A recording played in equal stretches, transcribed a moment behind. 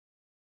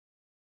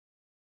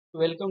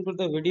Welcome to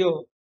the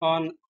video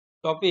on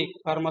topic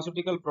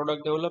pharmaceutical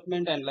product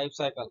development and life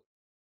cycle.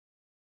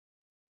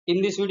 In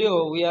this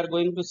video, we are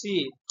going to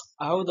see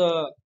how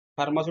the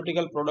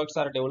pharmaceutical products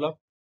are developed,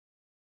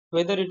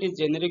 whether it is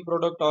generic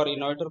product or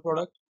innovator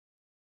product,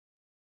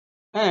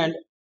 and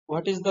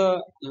what is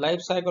the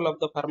life cycle of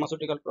the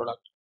pharmaceutical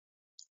product.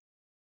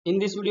 In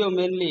this video,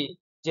 mainly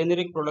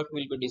generic product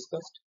will be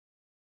discussed.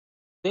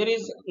 There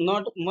is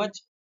not much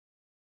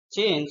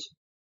change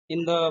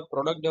in the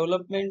product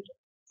development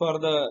for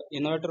the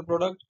innovator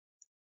product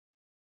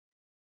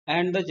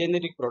and the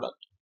generic product.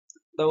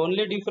 The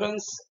only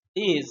difference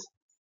is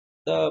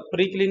the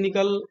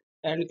preclinical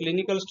and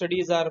clinical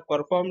studies are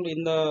performed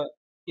in the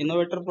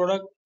innovator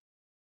product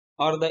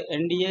or the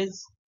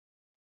NDAs,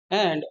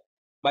 and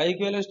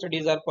bioequivalence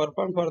studies are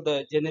performed for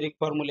the generic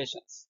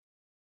formulations.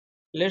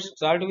 Let's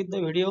start with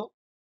the video.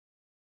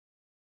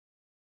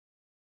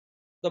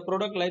 The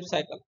product life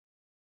cycle.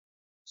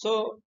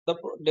 So the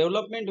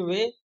development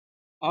way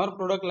or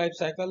product life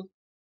cycle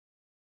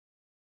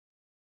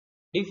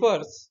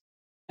differs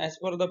as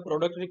per the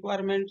product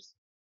requirements,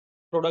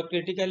 product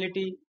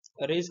criticality,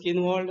 risk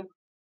involved,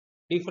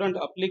 different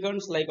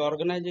applicants like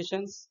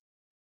organizations,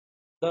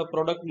 the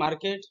product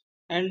market,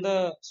 and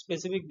the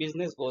specific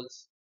business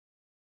goals.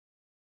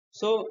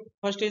 So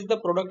first is the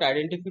product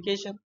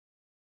identification,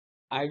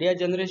 idea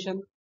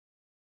generation,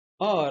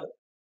 or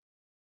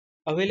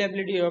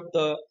availability of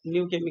the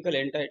new chemical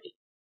entity.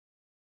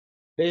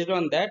 Based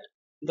on that,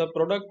 the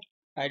product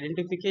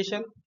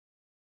identification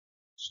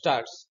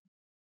starts.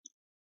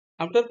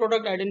 After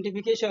product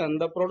identification,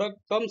 the product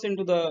comes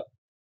into the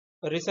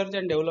research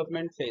and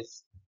development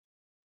phase.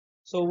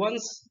 So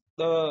once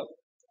the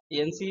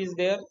NC is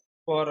there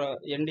for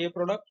NDA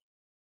product,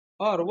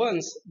 or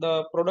once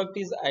the product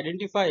is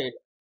identified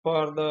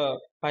for the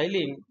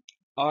filing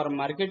or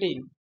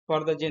marketing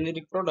for the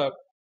generic product,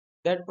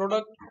 that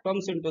product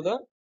comes into the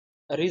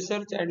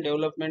research and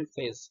development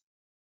phase.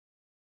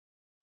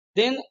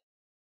 Then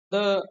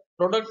the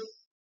product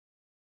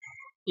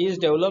is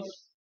developed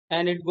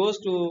and it goes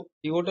to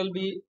pivotal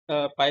B,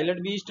 pilot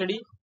B study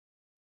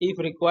if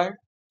required,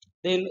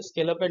 then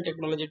scale up and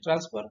technology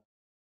transfer,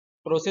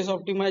 process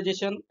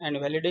optimization and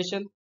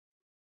validation,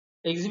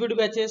 exhibit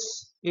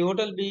batches,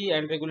 pivotal B,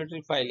 and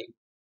regulatory filing.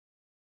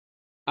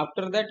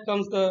 After that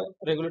comes the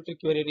regulatory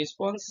query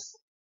response,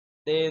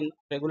 then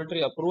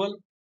regulatory approval.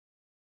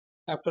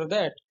 After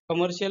that,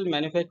 commercial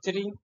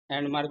manufacturing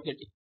and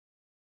marketing.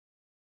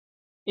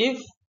 If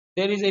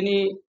there is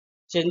any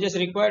changes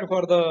required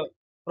for the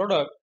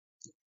product,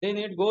 then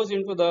it goes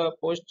into the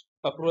post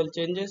approval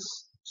changes,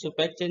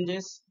 SUPAC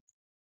changes,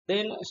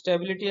 then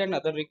stability and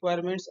other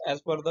requirements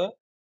as per the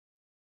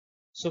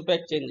SUPAC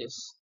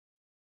changes.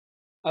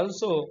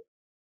 Also,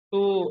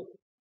 to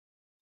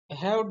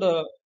have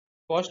the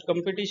cost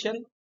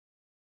competition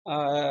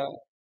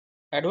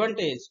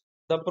advantage,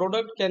 the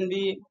product can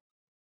be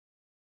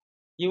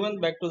given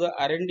back to the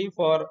R&D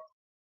for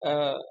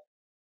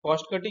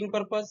cost cutting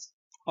purpose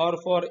or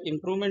for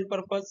improvement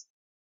purpose,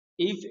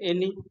 if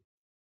any,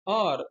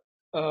 or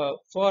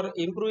for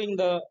improving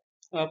the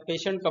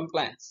patient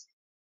compliance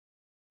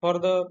for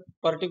the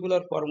particular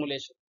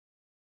formulation.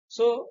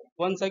 So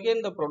once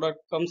again the product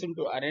comes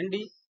into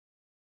R&D,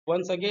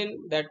 once again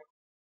that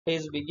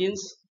phase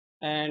begins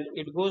and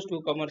it goes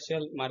to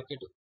commercial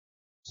marketing.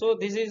 So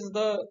this is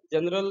the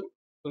general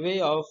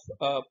way of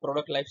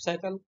product life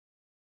cycle.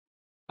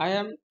 I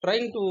am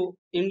trying to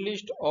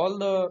enlist all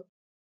the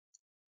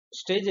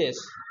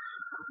stages,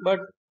 but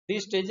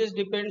these stages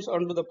depends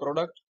on to the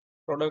product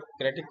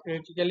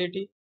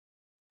criticality,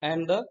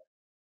 and the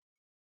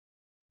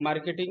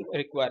marketing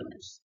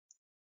requirements.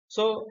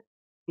 So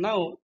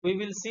now we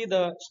will see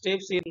the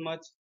steps in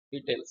much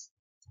details.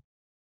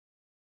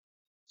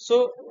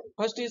 So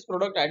first is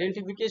product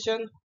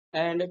identification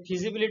and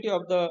feasibility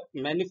of the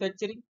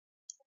manufacturing.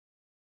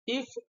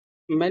 If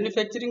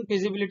manufacturing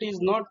feasibility is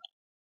not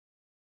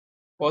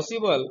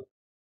possible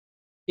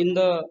in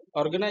the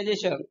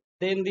organization,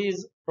 then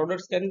these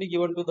products can be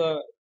given to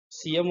the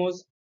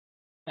CMOs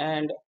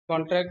and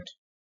contract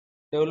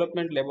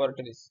development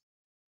laboratories.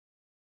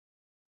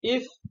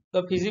 If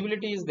the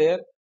feasibility is there,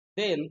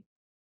 then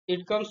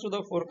it comes to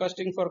the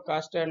forecasting for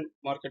cost and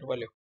market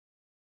value.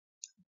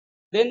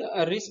 Then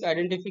risk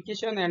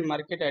identification and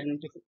market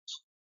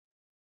identification.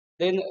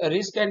 Then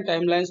risk and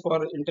timelines for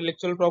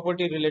intellectual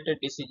property related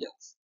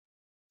decisions.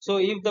 So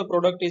if the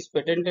product is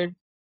patented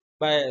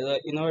by the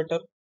innovator,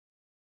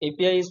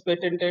 API is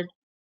patented,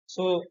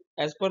 so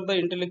as per the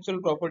intellectual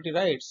property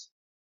rights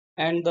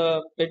and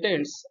the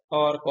patents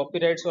or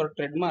copyrights or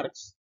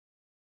trademarks,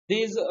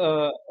 these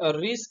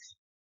risk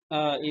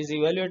is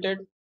evaluated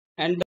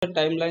and the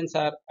timelines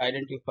are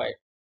identified.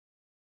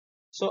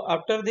 So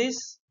after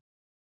this,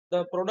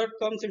 the product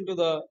comes into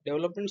the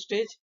development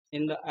stage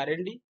in the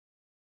R&D,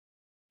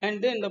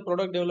 and then the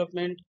product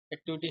development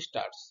activity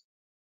starts.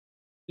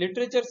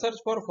 Literature search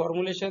for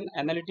formulation,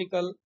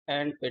 analytical,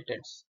 and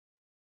patents.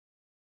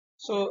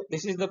 So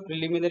this is the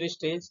preliminary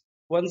stage.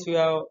 Once you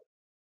have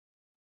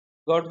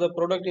got the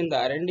product in the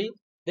R&D,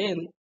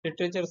 then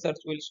literature search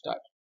will start.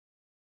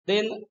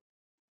 Then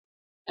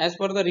as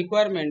per the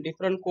requirement,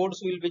 different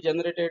codes will be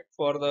generated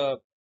for the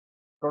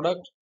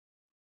product,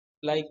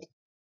 like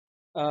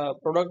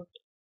product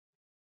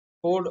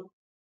code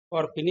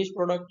for finished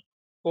product,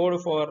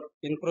 code for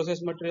in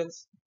process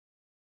materials,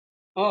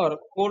 or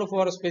code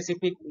for a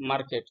specific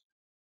market.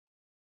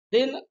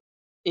 Then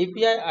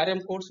API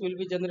RM codes will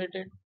be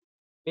generated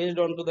based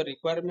on to the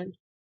requirement,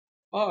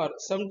 or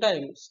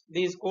sometimes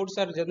these codes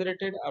are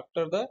generated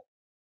after the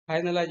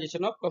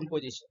finalization of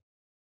composition.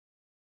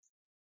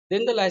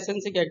 Then the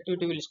licensing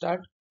activity will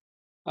start.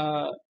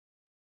 Uh,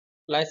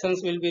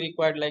 License will be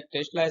required like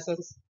test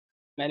license,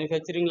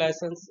 manufacturing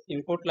license,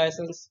 import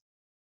license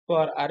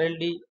for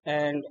RLD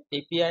and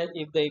API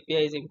if the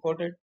API is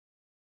imported.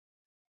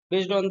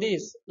 Based on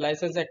this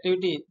license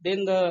activity,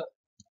 then the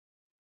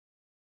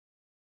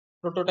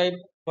prototype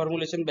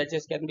formulation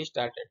batches can be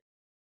started.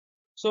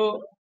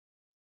 So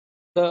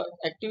the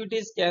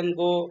activities can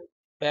go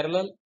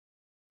parallel,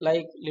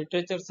 like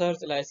literature search,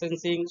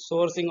 licensing,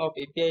 sourcing of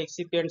API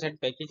excipients and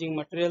packaging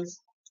materials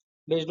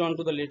based on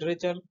to the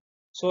literature,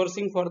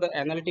 sourcing for the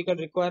analytical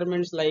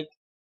requirements like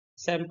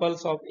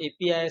samples of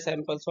API,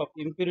 samples of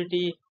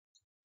impurity,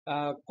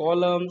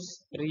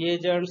 columns,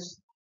 reagents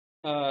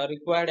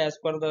required as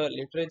per the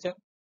literature.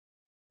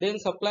 Then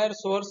supplier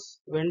source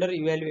vendor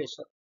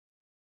evaluation.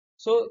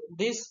 So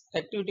this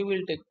activity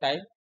will take time.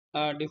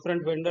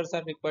 Different vendors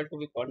are required to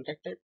be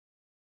contacted.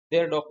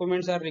 Their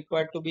documents are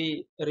required to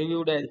be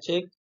reviewed and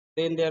checked.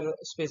 Then their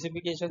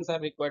specifications are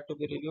required to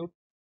be reviewed.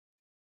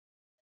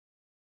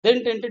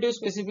 Then tentative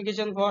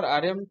specification for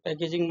RM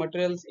packaging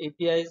materials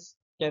APIs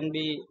can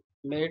be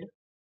made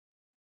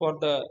for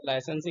the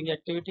licensing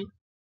activity,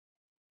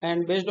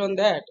 and based on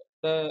that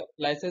the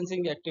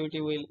licensing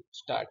activity will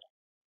start.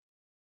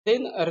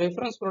 Then a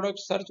reference product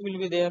search will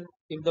be there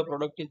if the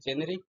product is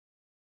generic,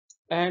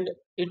 and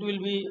it will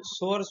be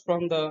sourced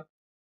from the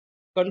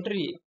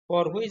country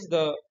for which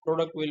the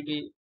product will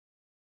be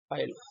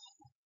filed.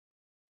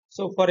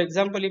 So for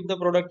example, if the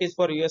product is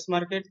for US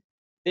market,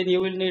 then you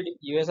will need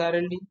US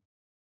R&D,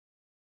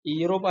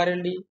 Europe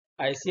R&D,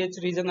 ICH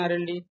region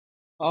R&D,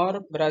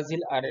 or Brazil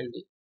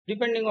R&D,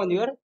 depending on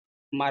your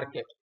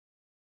market.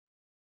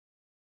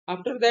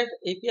 After that,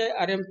 API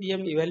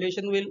RMPM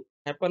evaluation will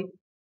happen.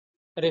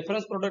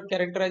 Reference product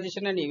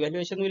characterization and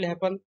evaluation will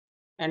happen,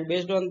 and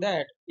based on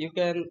that you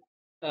can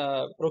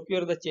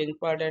procure the change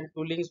part and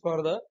toolings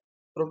for the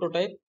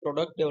prototype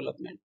product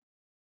development.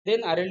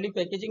 Then R&D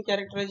packaging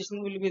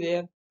characterization will be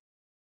there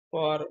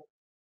for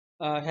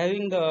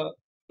having the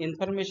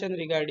information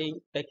regarding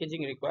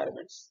packaging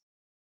requirements.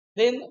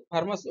 Then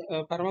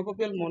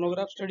pharmacopoeial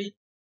monograph study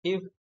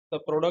if the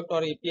product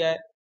or API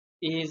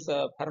is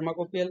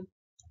pharmacopoeial,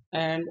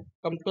 and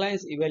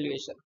compliance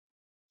evaluation.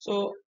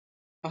 So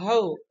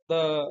how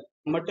the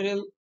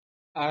material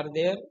are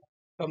there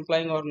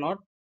complying or not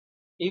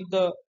if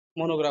the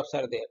monographs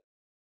are there.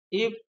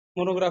 If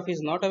monograph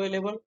is not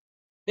available,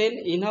 then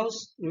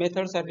in-house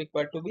methods are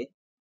required to be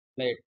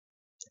made.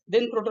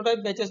 Then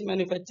prototype batches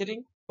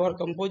manufacturing for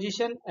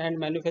composition and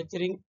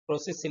manufacturing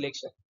process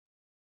selection.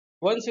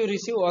 Once you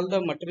receive all the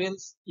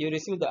materials, you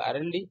receive the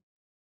R&D,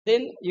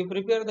 then you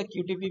prepare the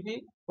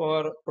QTPP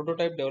for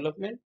prototype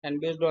development, and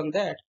based on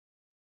that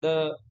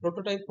the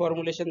prototype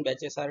formulation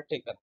batches are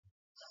taken.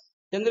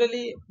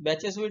 Generally,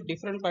 batches with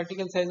different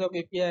particle size of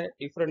API,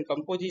 different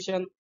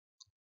composition,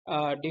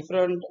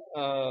 different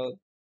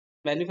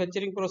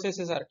manufacturing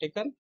processes are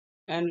taken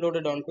and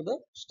loaded onto the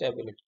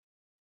stability.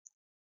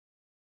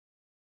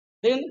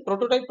 Then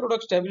prototype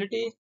product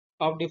stability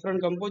of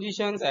different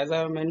compositions, as I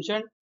have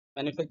mentioned,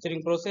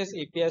 manufacturing process,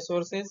 API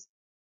sources,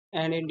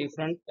 and in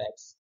different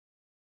packs.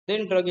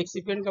 Then drug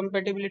excipient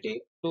compatibility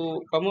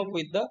to come up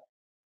with the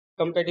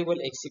compatible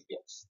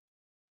excipients.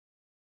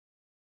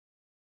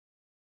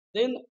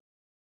 Then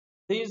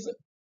these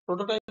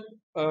prototype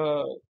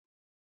uh,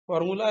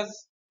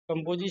 formulas,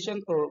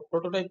 composition,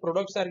 prototype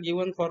products are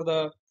given for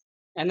the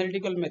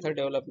analytical method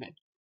development.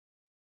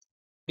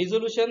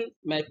 Dissolution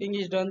mapping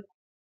is done,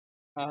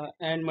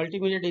 and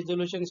multimedia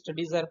dissolution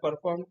studies are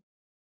performed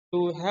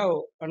to have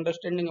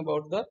understanding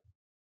about the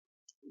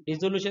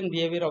dissolution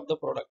behavior of the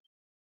product.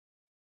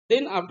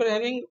 Then after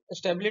having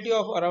stability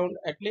of around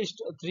at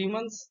least 3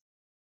 months,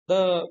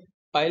 the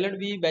pilot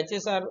B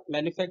batches are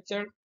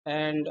manufactured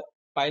and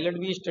pilot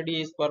B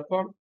study is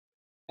performed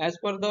as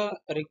per the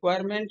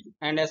requirement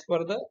and as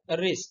per the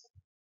risk.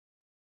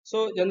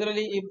 So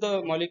generally if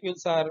the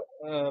molecules are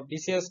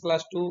BCS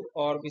class 2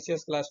 or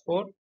BCS class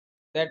 4,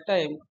 that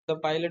time the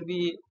pilot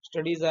B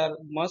studies are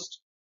must.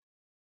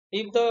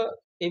 If the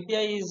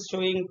API is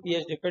showing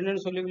pH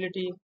dependent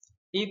solubility,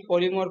 if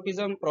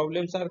polymorphism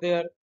problems are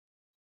there,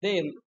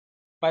 then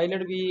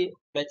pilot B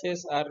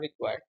batches are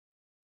required.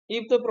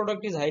 If the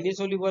product is highly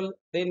soluble,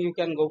 then you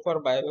can go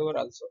for BioVaver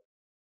also.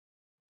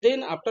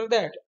 Then after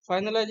that,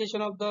 finalization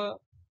of the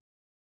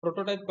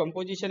prototype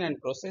composition and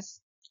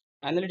process.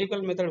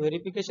 Analytical method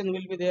verification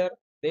will be there,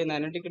 then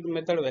analytical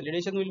method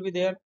validation will be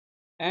there,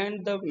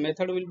 and the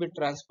method will be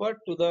transferred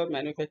to the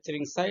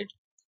manufacturing site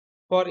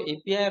for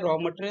API raw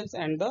materials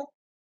and the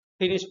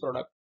finished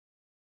product.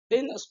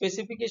 Then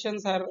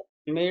specifications are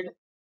made,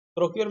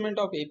 procurement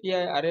of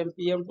API, RM,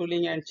 PM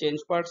tooling and change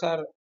parts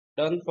are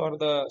done for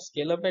the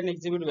scale up and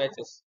exhibit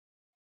batches.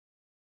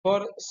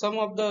 For some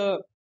of the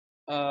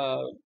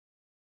uh,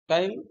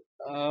 time,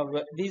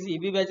 these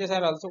EB batches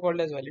are also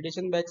called as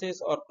validation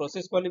batches or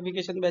process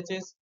qualification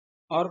batches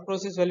or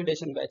process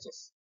validation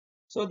batches.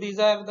 So these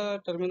are the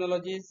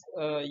terminologies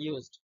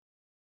used.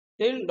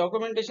 Then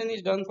documentation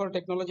is done for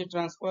technology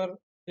transfer,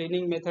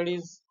 training method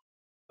is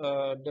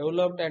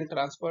developed and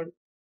transferred.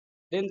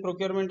 Then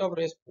procurement of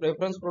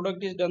reference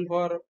product is done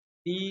for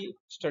B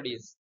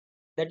studies,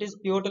 that is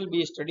pivotal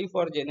B study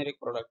for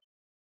generic product.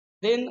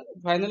 Then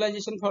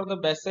finalization for the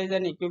batch size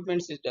and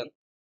equipments is done.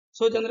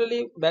 So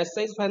generally batch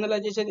size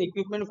finalization,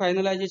 equipment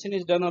finalization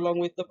is done along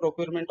with the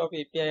procurement of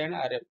API and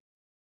RM.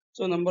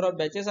 So number of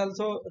batches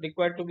also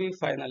required to be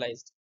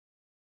finalized.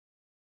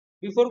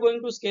 Before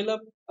going to scale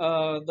up,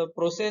 the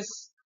process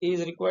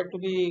is required to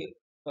be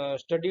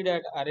studied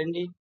at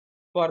R&D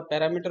for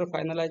parameter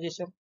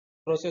finalization.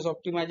 Process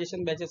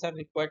optimization batches are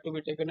required to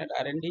be taken at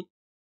R&D,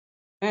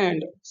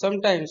 and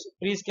sometimes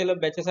pre-scale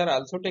up batches are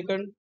also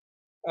taken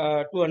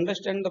to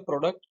understand the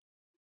product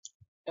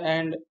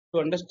and to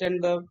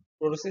understand the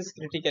process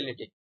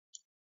criticality.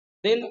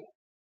 Then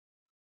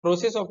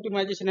process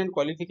optimization and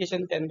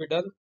qualification can be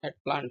done at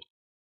plant.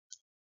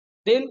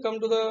 Then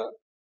come to the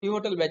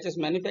pivotal batches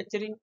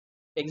manufacturing,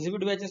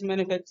 exhibit batches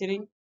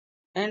manufacturing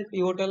and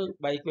pivotal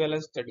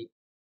bioequivalence study.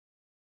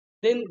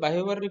 Then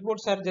behavior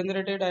reports are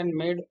generated and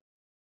made,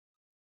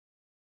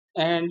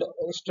 and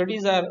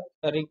studies are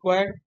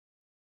required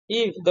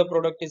if the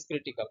product is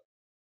critical.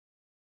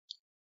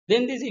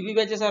 Then these EV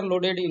batches are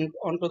loaded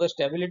onto the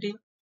stability,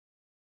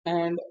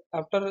 and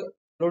after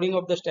loading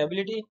of the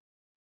stability,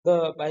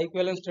 the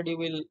bioequivalence study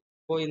will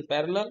go in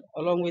parallel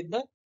along with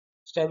the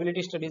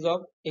stability studies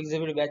of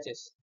exhibit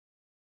batches.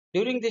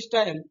 During this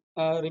time,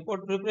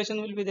 report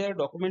preparation will be there,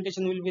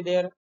 documentation will be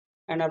there,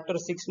 and after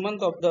 6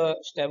 months of the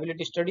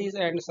stability studies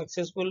and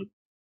successful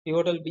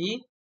pivotal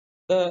B,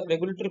 the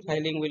regulatory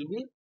filing will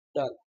be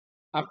done.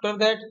 After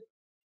that,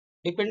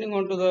 depending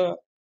on to the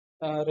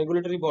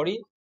regulatory body,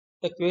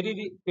 the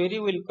query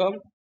will come.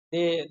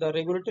 The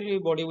regulatory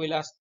body will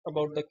ask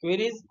about the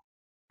queries,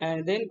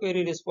 and then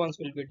query response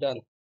will be done.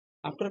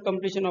 After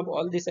completion of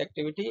all this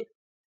activity,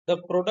 the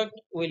product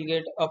will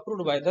get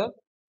approved by the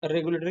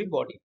regulatory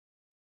body.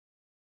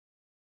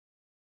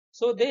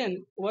 So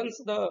then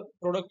once the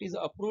product is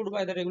approved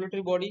by the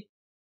regulatory body,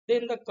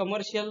 then the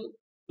commercial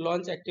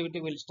launch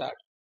activity will start.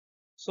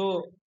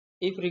 So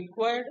if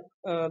required,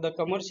 the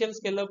commercial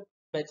scale up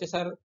batches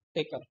are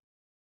taken.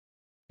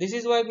 This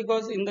is why,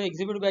 because in the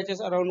exhibit batches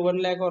around 1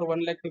 lakh or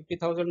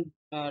 1,50,000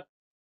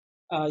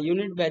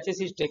 unit batches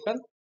is taken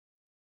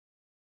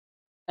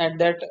at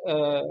that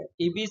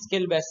EB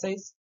scale batch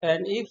size,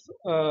 and if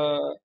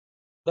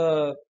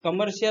the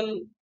commercial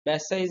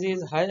batch size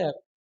is higher,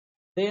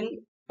 then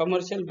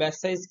commercial batch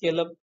size scale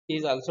up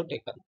is also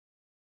taken.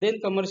 Then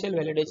commercial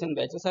validation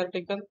batches are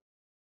taken.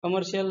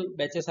 Commercial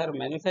batches are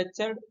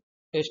manufactured,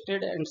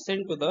 tested and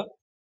sent to the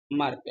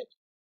market.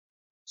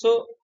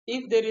 So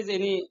if there is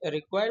any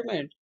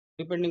requirement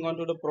depending on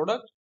to the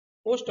product,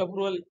 post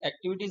approval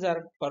activities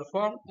are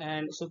performed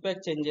and SUPAC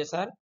changes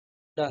are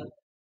done.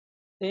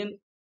 Then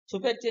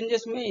SUPAC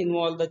changes may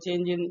involve the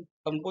change in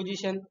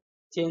composition,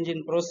 change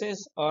in process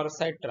or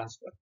site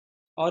transfer,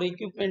 or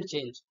equipment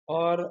change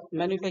or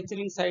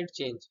manufacturing site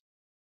change.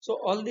 So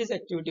all this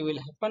activity will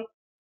happen.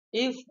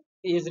 If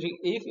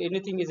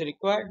anything is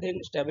required, then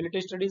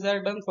stability studies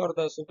are done for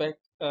the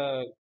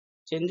SUPAC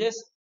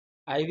changes.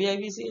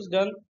 IVIVC is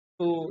done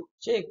to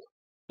check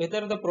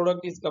whether the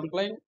product is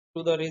compliant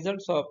to the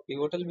results of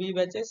pivotal B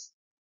batches.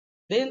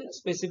 Then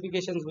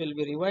specifications will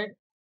be revised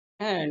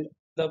and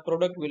the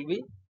product will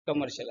be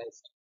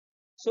commercialized.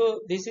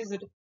 So this is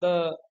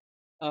the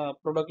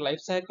product life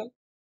cycle.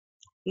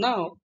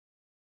 Now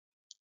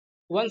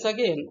once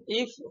again,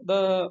 if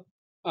the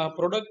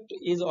product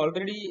is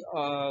already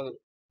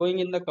going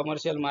in the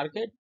commercial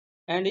market,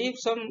 and if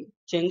some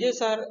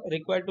changes are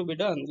required to be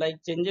done, like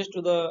changes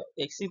to the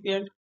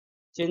excipient,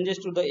 changes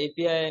to the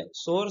API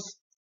source,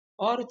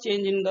 or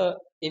change in the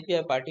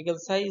API particle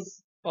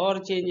size, or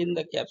change in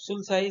the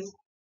capsule size,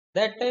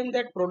 that time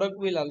that product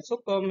will also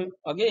come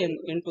again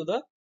into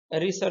the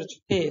research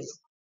phase,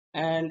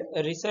 and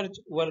research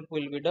work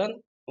will be done.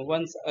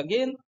 Once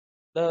again,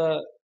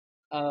 the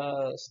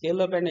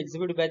scale up and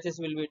exhibit batches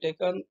will be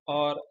taken,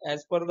 or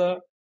as per the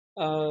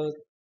uh,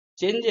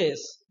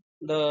 changes,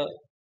 the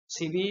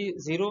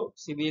CB0,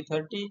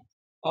 CB30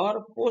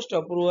 or post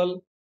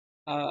approval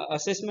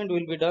assessment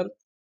will be done,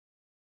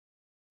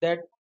 that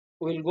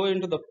will go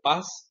into the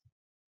pass.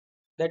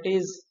 That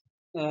is,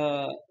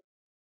 uh,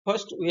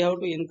 first we have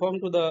to inform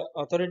to the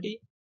authority,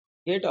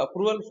 get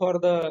approval for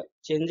the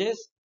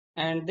changes,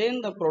 and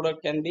then the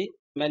product can be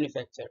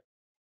manufactured.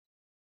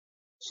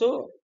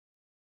 So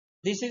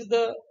this is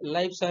the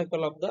life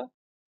cycle of the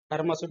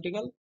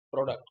pharmaceutical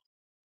product.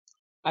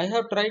 I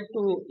have tried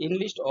to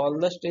enlist all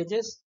the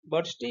stages,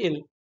 but still,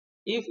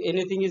 if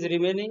anything is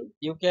remaining,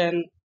 you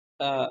can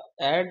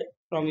add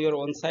from your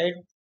own side.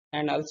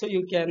 and also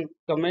you can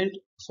comment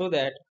so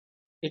that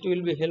it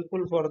will be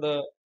helpful for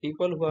the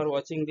people who are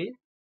watching the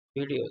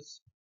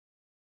videos.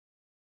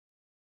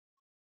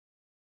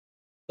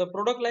 The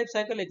product life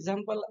cycle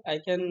example I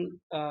can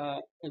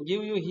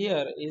give you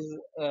here is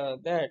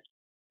that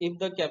if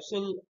the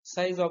capsule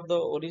size of the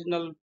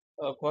original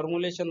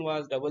formulation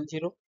was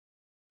 00,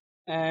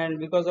 and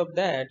because of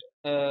that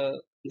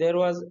there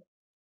was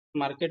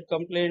market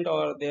complaint,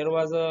 or there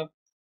was a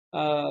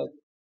uh,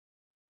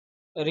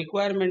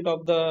 requirement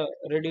of the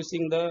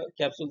reducing the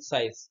capsule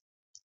size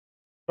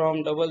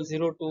from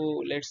 00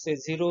 to, let's say,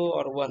 0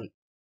 or 1.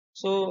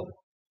 So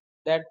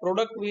that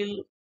product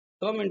will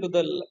come into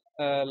the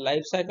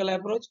life cycle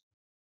approach.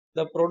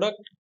 The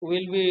product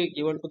will be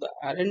given to the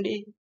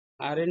R&D.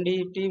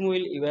 R&D team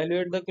will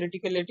evaluate the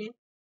criticality,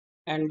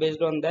 and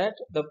based on that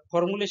the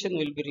formulation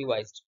will be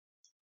revised.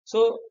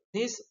 So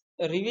this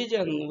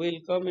revision will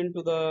come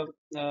into the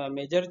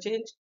major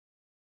change.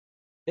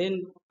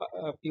 Then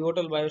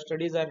pivotal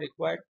biostudies are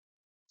required.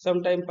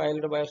 Sometimes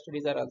pilot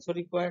biostudies are also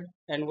required,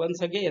 and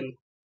once again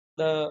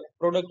the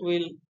product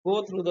will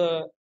go through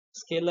the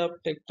scale up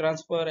tech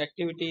transfer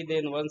activity.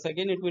 Then once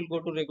again it will go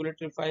to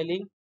regulatory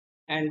filing,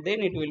 and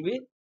then it will be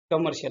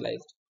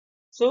commercialized.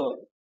 So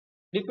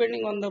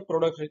depending on the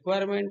product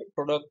requirement,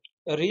 product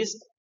risk,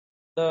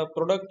 the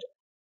product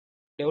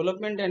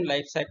development and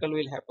life cycle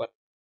will happen.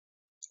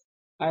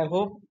 I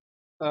hope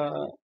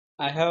uh,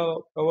 I have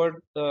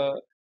covered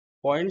the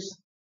points,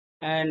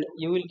 and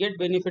you will get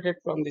benefited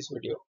from this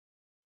video.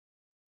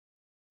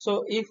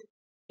 So if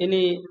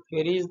any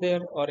query is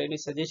there, or any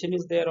suggestion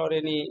is there, or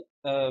any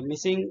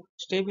missing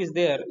step is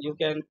there, you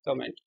can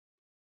comment.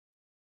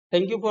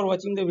 Thank you for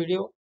watching the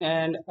video,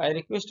 and I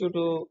request you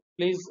to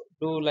please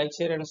do like,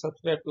 share and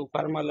subscribe to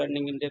Pharma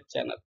Learning in Depth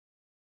channel.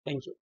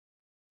 Thank you.